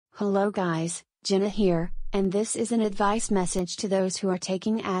Hello guys, Jenna here, and this is an advice message to those who are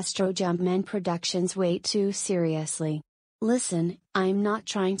taking Astro Jumpman Productions way too seriously. Listen, I'm not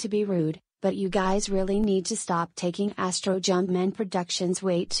trying to be rude, but you guys really need to stop taking Astro Jumpman Productions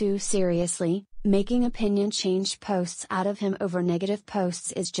way too seriously. Making opinion changed posts out of him over negative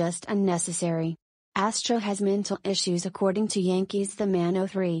posts is just unnecessary. Astro has mental issues according to Yankees the Man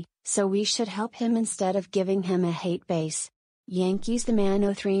 03, so we should help him instead of giving him a hate base. Yankees the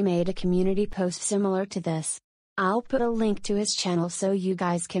Man 03 made a community post similar to this. I'll put a link to his channel so you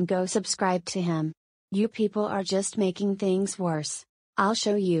guys can go subscribe to him. You people are just making things worse. I'll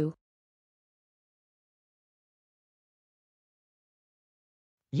show you.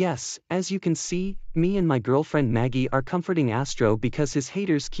 Yes, as you can see, me and my girlfriend Maggie are comforting Astro because his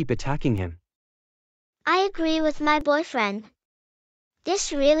haters keep attacking him. I agree with my boyfriend.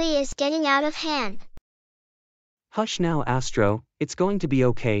 This really is getting out of hand. Hush now, Astro, it's going to be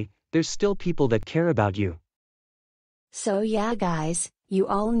okay, there's still people that care about you. So yeah guys, you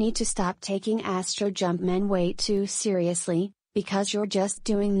all need to stop taking Astro Jumpman way too seriously, because you're just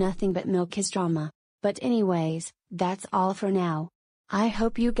doing nothing but milk his drama. But anyways, that's all for now. I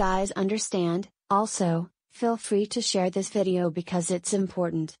hope you guys understand. Also, feel free to share this video because it's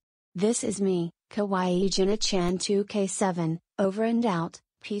important. This is me, Kawaii Jenna Chan 2K7, over and out,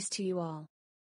 peace to you all.